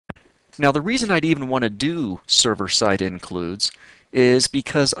Now, the reason I'd even want to do server-side includes is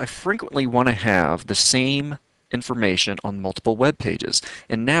because I frequently want to have the same information on multiple web pages,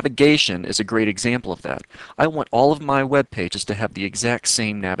 and navigation is a great example of that. I want all of my web pages to have the exact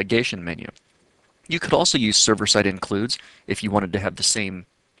same navigation menu. You could also use server-side includes if you wanted to have the same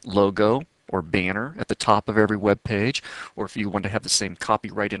logo or banner at the top of every web page, or if you want to have the same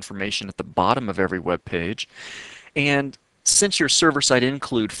copyright information at the bottom of every web page. And since your server-side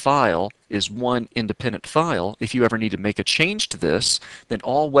include file is one independent file, if you ever need to make a change to this, then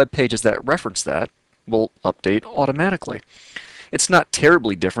all web pages that reference that will update automatically. It's not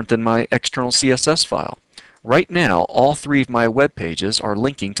terribly different than my external CSS file. Right now, all three of my web pages are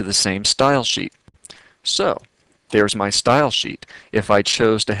linking to the same style sheet. So, there's my style sheet. If I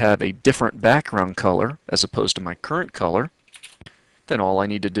chose to have a different background color as opposed to my current color, then all I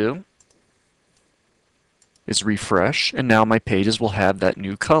need to do is refresh, and now my pages will have that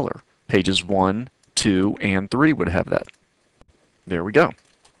new color. Pages 1, 2, and 3 would have that. There we go.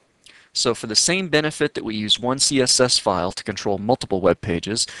 So for the same benefit that we use one CSS file to control multiple web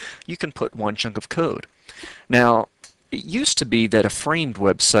pages, you can put one chunk of code. Now, it used to be that a framed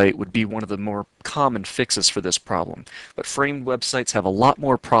website would be one of the more common fixes for this problem, but framed websites have a lot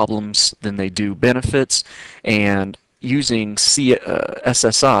more problems than they do benefits, and using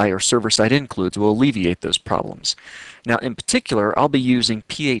SSI or server-side includes will alleviate those problems. Now, in particular, I'll be using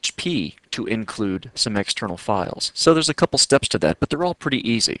PHP to include some external files. So there's a couple steps to that, but they're all pretty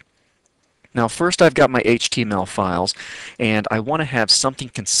easy. Now, first I've got my HTML files, and I want to have something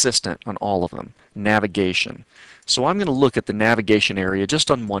consistent on all of them, navigation. So I'm going to look at the navigation area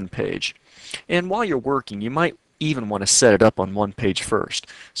just on one page. And while you're working, you might even want to set it up on one page first.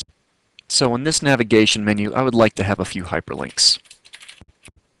 So in this navigation menu, I would like to have a few hyperlinks.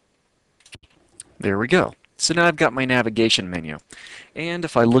 There we go. So now I've got my navigation menu. And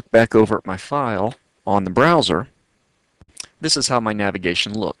if I look back over at my file on the browser, this is how my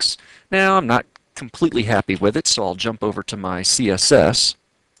navigation looks. Now, I'm not completely happy with it, so I'll jump over to my CSS.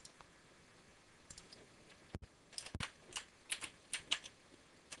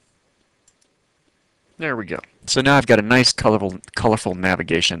 There we go. So now I've got a nice colorful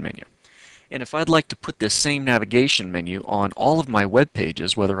navigation menu. And if I'd like to put this same navigation menu on all of my web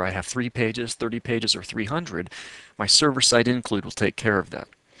pages, whether I have 3 pages, 30 pages, or 300, my server-side include will take care of that.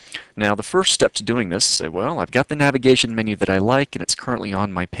 Now, the first step to doing this is say, well, I've got the navigation menu that I like, and it's currently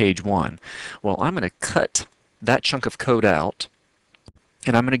on my page 1. Well, I'm going to cut that chunk of code out,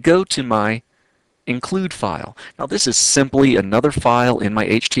 and I'm going to go to my include file. Now, this is simply another file in my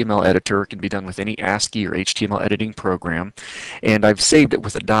HTML editor. It can be done with any ASCII or HTML editing program, and I've saved it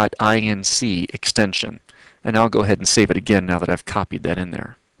with a .inc extension. And I'll go ahead and save it again now that I've copied that in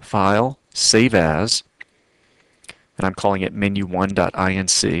there. File, save as, and I'm calling it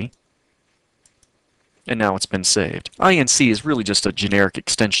menu1.inc, and now it's been saved. INC is really just a generic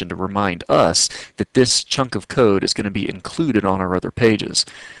extension to remind us that this chunk of code is going to be included on our other pages.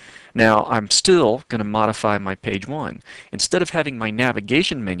 Now, I'm still going to modify my page 1. Instead of having my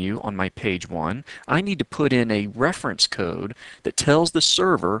navigation menu on my page 1, I need to put in a reference code that tells the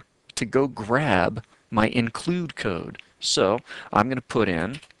server to go grab my include code. So I'm going to put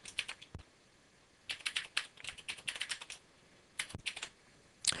in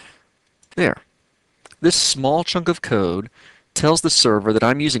there. This small chunk of code tells the server that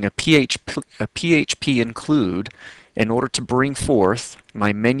I'm using a PHP include in order to bring forth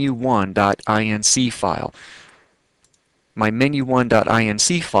my menu1.inc file. My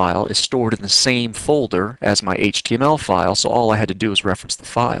menu1.inc file is stored in the same folder as my HTML file, so all I had to do was reference the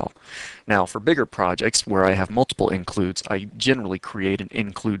file. Now, for bigger projects where I have multiple includes, I generally create an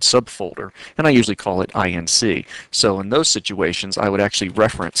include subfolder, and I usually call it INC. So in those situations, I would actually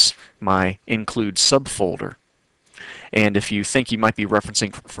reference my include subfolder. And if you think you might be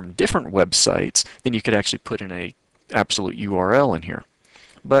referencing from different websites, then you could actually put in a absolute URL in here.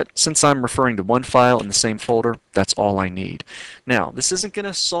 But since I'm referring to one file in the same folder, that's all I need. Now, this isn't going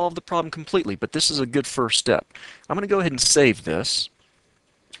to solve the problem completely, but this is a good first step. I'm going to go ahead and save this,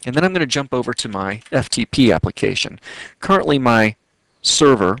 and then I'm going to jump over to my FTP application. Currently, my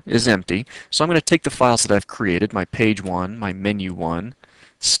server is empty, so I'm going to take the files that I've created, my page 1, my menu 1,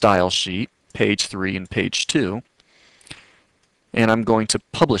 style sheet, page 3, and page 2, and I'm going to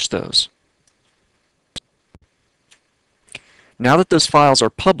publish those. Now that those files are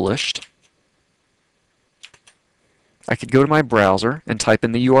published, I could go to my browser and type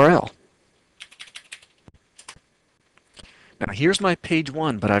in the URL. Now here's my page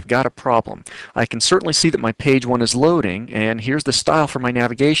 1, but I've got a problem. I can certainly see that my page 1 is loading, and here's the style for my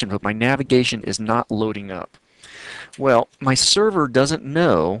navigation, but my navigation is not loading up. Well, my server doesn't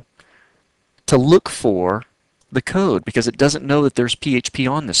know to look for the code because it doesn't know that there's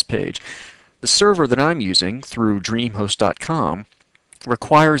PHP on this page. The server that I'm using through dreamhost.com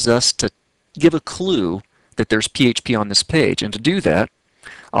requires us to give a clue that there's PHP on this page. And to do that,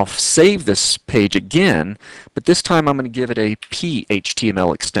 I'll save this page again, but this time I'm going to give it a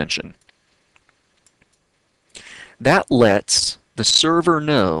PHTML extension. That lets the server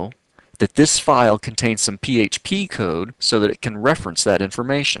know that this file contains some PHP code so that it can reference that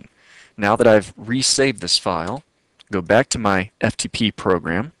information. Now that I've resaved this file, go back to my FTP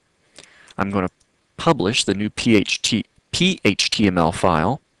program. I'm going to publish the new PHTML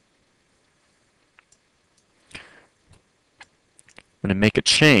file. I'm going to make a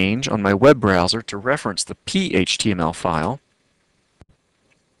change on my web browser to reference the PHTML file.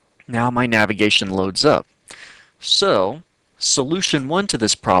 Now my navigation loads up. So, solution one to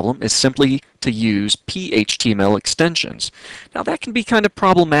this problem is simply to use PHTML extensions. Now that can be kind of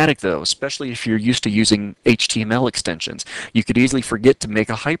problematic though, especially if you're used to using HTML extensions. You could easily forget to make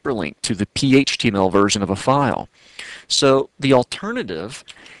a hyperlink to the PHTML version of a file. So the alternative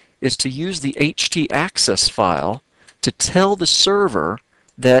is to use the htaccess file to tell the server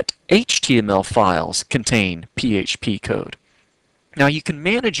that HTML files contain PHP code. Now you can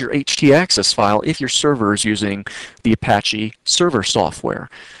manage your htaccess file if your server is using the Apache server software.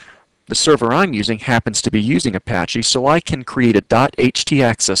 The server I'm using happens to be using Apache, so I can create a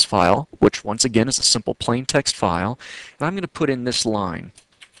 .htaccess file, which once again is a simple plain text file, and I'm going to put in this line.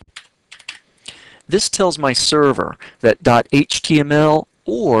 This tells my server that .html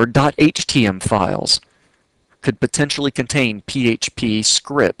or .htm files could potentially contain PHP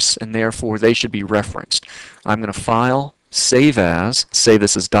scripts, and therefore they should be referenced. I'm going to file, save as, say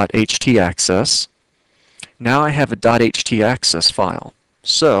this is .htaccess. Now I have a .htaccess file.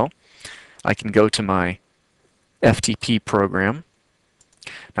 So I can go to my FTP program.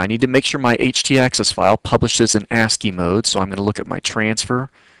 Now I need to make sure my htaccess file publishes in ASCII mode, so I'm going to look at my transfer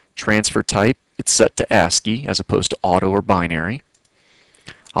type. It's set to ASCII as opposed to auto or binary.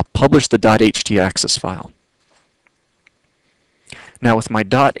 I'll publish the .htaccess file. Now with my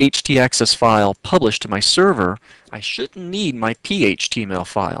 .htaccess file published to my server, I shouldn't need my PHTML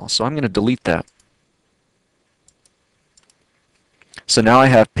file, so I'm going to delete that. So now I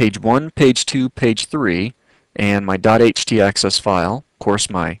have page 1, page 2, page 3, and my .htaccess file, of course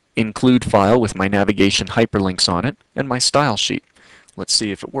my include file with my navigation hyperlinks on it, and my style sheet. Let's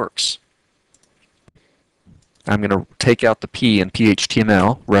see if it works. I'm going to take out the P in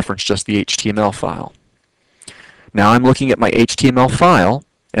PHTML, reference just the HTML file. Now I'm looking at my HTML file,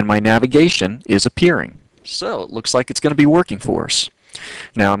 and my navigation is appearing. So it looks like it's going to be working for us.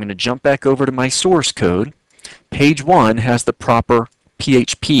 Now I'm going to jump back over to my source code. Page 1 has the proper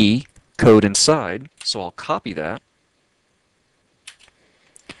PHP code inside, so I'll copy that.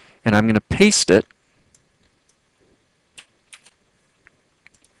 And I'm going to paste it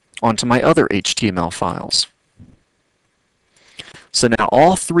onto my other HTML files. So now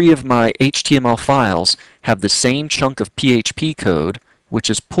all three of my HTML files have the same chunk of PHP code, which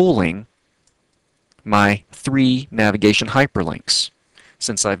is pulling my 3 navigation hyperlinks.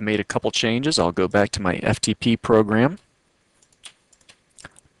 Since I've made a couple changes, I'll go back to my FTP program,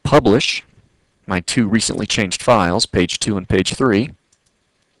 publish my 2 recently changed files, page 2 and page 3.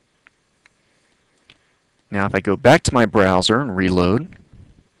 Now if I go back to my browser and reload,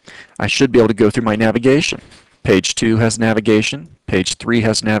 I should be able to go through my navigation. Page 2 has navigation, page 3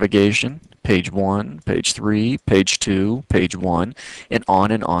 has navigation, page 1, page 3, page 2, page 1, and on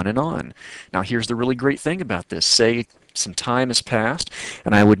and on and on. Now here's the really great thing about this. Say some time has passed,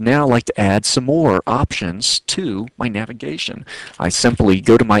 and I would now like to add some more options to my navigation. I simply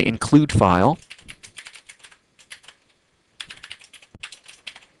go to my include file,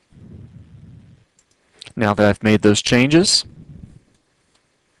 now that I've made those changes,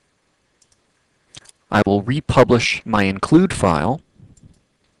 I will republish my include file,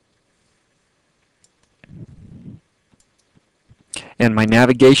 and my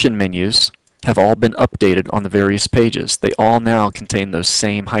navigation menus have all been updated on the various pages. They all now contain those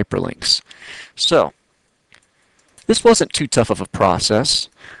same hyperlinks. So, this wasn't too tough of a process.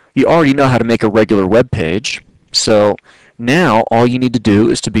 You already know how to make a regular web page, so now all you need to do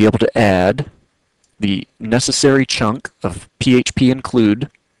is to be able to add the necessary chunk of PHP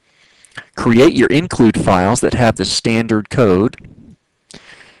Include, create your include files that have the standard code.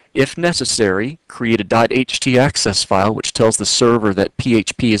 If necessary, create a .htaccess file which tells the server that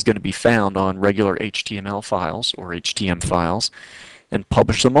PHP is going to be found on regular HTML files or HTM files, and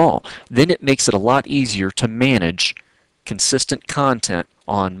publish them all. Then it makes it a lot easier to manage consistent content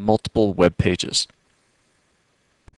on multiple web pages.